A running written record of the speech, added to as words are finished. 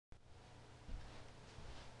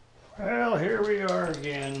Well, here we are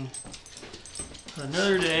again.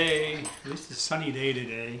 Another day, at least a sunny day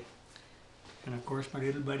today. And of course my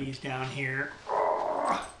little buddy's down here.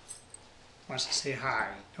 Wants to say hi,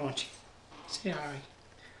 don't you? Say hi.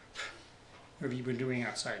 What have you been doing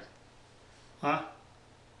outside? Huh?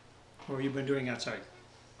 What have you been doing outside?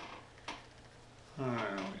 Oh,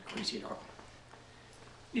 crazy dog.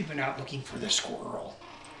 We've been out looking for the squirrel.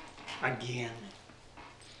 Again.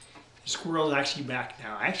 The squirrel is actually back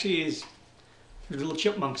now. Actually, there's little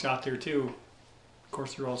chipmunks out there too. Of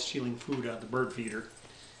course, they're all stealing food out of the bird feeder.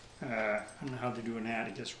 I don't know how they're doing that.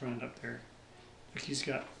 He just running up there. Look, he's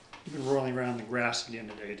been rolling around in the grass again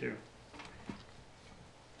today too.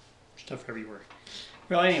 Stuff everywhere.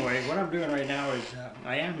 Well, anyway, what I'm doing right now is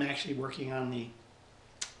I am actually working on the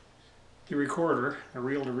recorder, a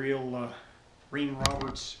reel-to-reel Rheem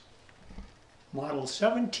Roberts model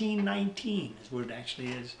 1719 is what it actually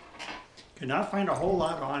is. Could not find a whole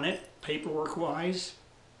lot on it, paperwork-wise.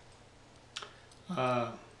 My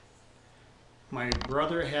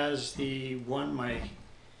brother has the one my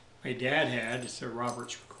dad had. It's a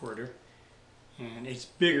Roberts recorder, and it's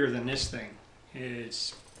bigger than this thing.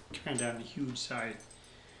 It's kind of on the huge side.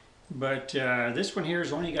 But this one here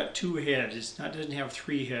has only got 2 heads. Doesn't have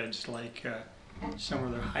 3 heads like some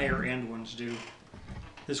of the higher end ones do.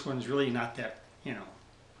 This one's really not that, you know.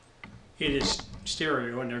 It is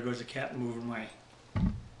stereo, and there goes the cat moving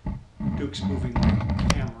Duke's moving my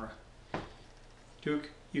camera.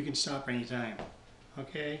 Duke, you can stop anytime.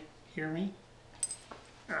 Okay? Hear me?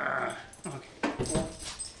 Okay.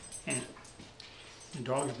 And the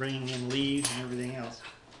dog's bringing in leaves and everything else.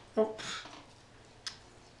 Oh.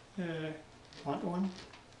 Want one?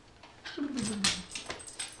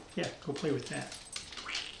 Yeah, go play with that.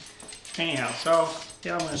 Anyhow, so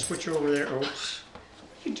yeah, I'm going to switch over there. Oops.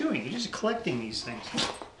 What are you doing? You're just collecting these things.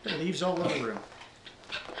 There are leaves all over him.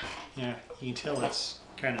 Yeah, you can tell it's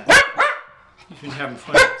kind of, he's been having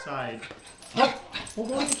fun outside. We'll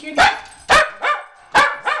go with the kitty.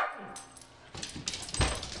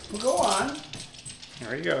 We'll go on.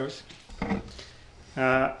 There he goes.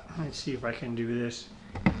 Let's see if I can do this.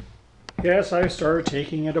 Yes, I started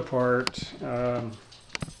taking it apart. You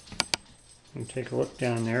can take a look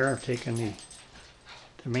down there. I've taken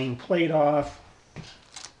the main plate off.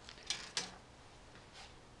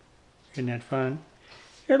 Isn't that fun?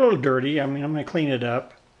 It's a little dirty. I mean, I'm going to clean it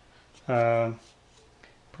up.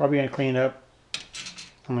 Probably going to clean it up.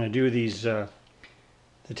 I'm going to do these the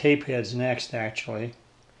tape heads next, actually.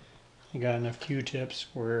 I got enough Q-tips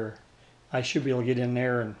where I should be able to get in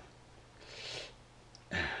there and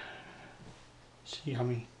see how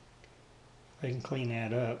many, if I can clean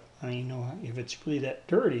that up. I don't even know if it's really that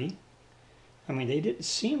dirty. I mean, they didn't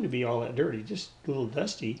seem to be all that dirty, just a little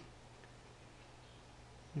dusty.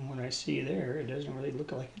 And what I see there, it doesn't really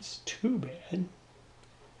look like it's too bad.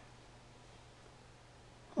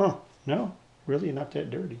 Oh, no, really not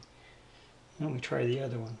that dirty. Let me try the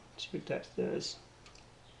other one, see what that does.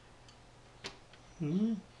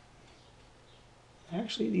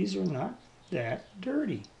 Actually, these are not that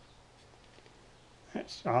dirty.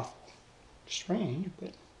 That's awful strange,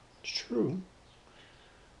 but it's true.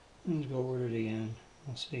 Let's go over to the end.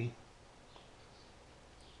 We'll see.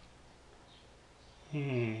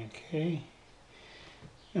 Okay.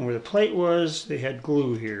 And where the plate was, they had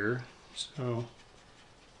glue here. So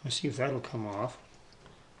let's see if that'll come off.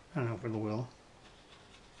 I don't know if it will.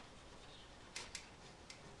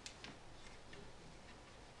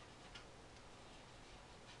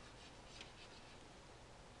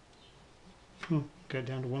 Got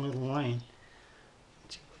down to one little line.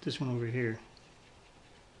 Let's see, put this one over here.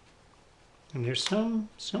 And there's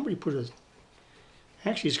somebody put a,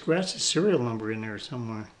 actually scratched a serial number in there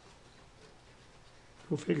somewhere.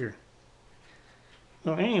 Go figure.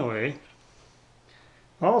 Well, anyway,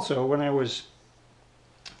 also when I was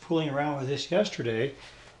fooling around with this yesterday,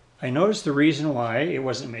 I noticed the reason why it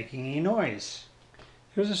wasn't making any noise.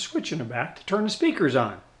 There was a switch in the back to turn the speakers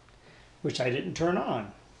on, which I didn't turn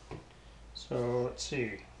on. So let's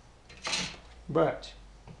see, but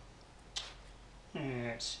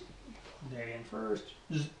let's see, plug that in first.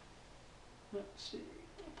 Let's see,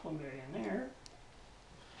 plug that in there,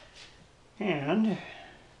 and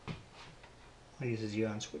I use the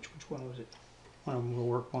on switch. Which one was it? One of them will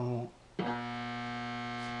work, one won't.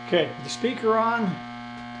 Okay, with the speaker on,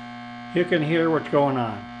 you can hear what's going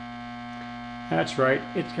on. That's right,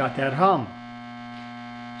 it's got that hum.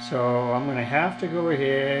 So I'm going to have to go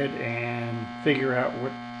ahead and figure out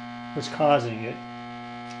what's causing it.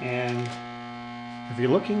 And if you're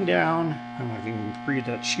looking down, I don't know if you can read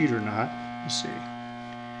that sheet or not. Let's see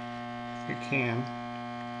if you can.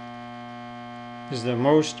 Is the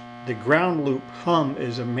most the ground loop hum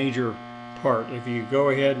is a major part. If you go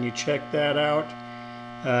ahead and you check that out,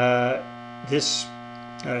 this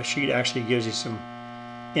sheet actually gives you some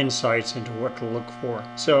insights into what to look for.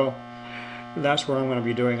 So that's what I'm going to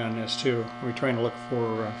be doing on this too. We're trying to look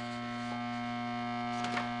for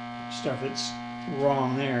stuff that's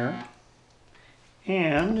wrong there.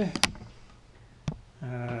 And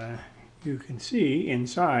you can see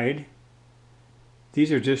inside,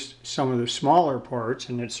 these are just some of the smaller parts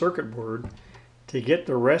in the circuit board. To get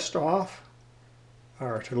the rest off,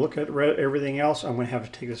 or to look at everything else, I'm going to have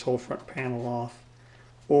to take this whole front panel off,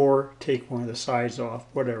 or take one of the sides off,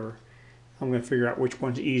 whatever. I'm going to figure out which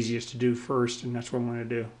one's easiest to do first, and that's what I'm going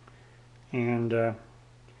to do. And then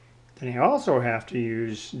I also have to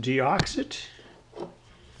use deoxit.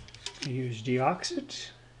 Use deoxit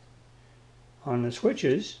on the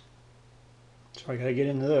switches. So I got to get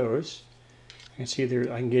into those. I can see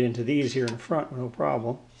there, I can get into these here in front, no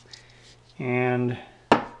problem. And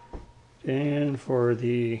then for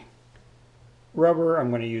the rubber, I'm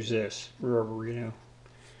going to use this rubber, you know.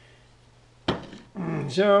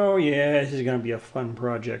 So yeah, this is going to be a fun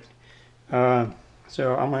project. So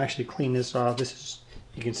I'm going to actually clean this off. This is,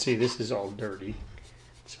 you can see this is all dirty.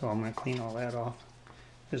 So I'm going to clean all that off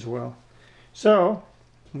as well. So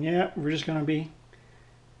yeah, we're just going to be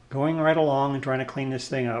going right along and trying to clean this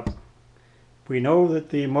thing up. We know that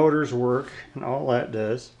the motors work and all that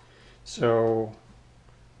does, so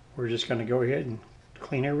we're just going to go ahead and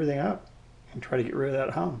clean everything up and try to get rid of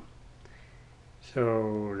that hum.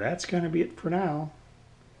 So that's going to be it for now.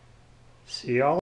 See y'all.